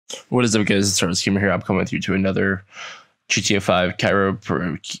What is up, guys? It's Heartless Gamer here. I'm coming with you to another GTA 5 Cayo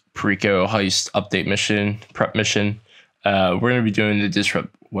Perico Heist update mission, prep mission. We're going to be doing the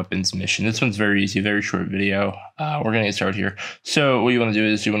Disrupt Weapons mission. This one's very easy, very short video. We're going to get started here. So what you want to do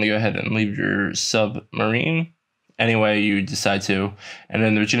is you want to go ahead and leave your submarine any way you decide to. And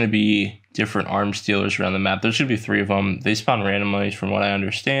then there's going to be different arms dealers around the map. There should be 3 of them. They spawn randomly from what I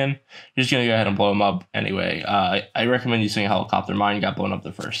understand. You're just going to go ahead and blow them up anyway. I recommend using a helicopter. Mine got blown up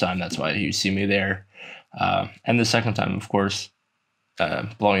the first time. That's why you see me there. And the second time, of course,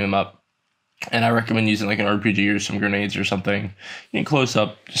 blowing them up. And I recommend using like an RPG or some grenades or something in close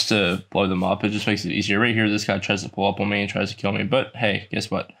up just to blow them up. It just makes it easier. Right here, this guy tries to pull up on me and tries to kill me. But hey,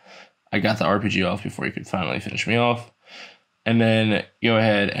 guess what? I got the RPG off before he could finally finish me off. And then go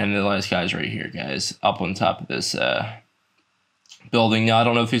ahead, and the last guy's right here, guys, up on top of this building. Now, I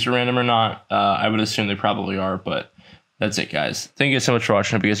don't know if these are random or not. I would assume they probably are, but that's it, guys. Thank you guys so much for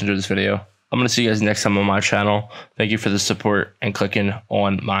watching. Hope you guys enjoyed this video. I'm going to see you guys next time on my channel. Thank you for the support and clicking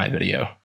on my video.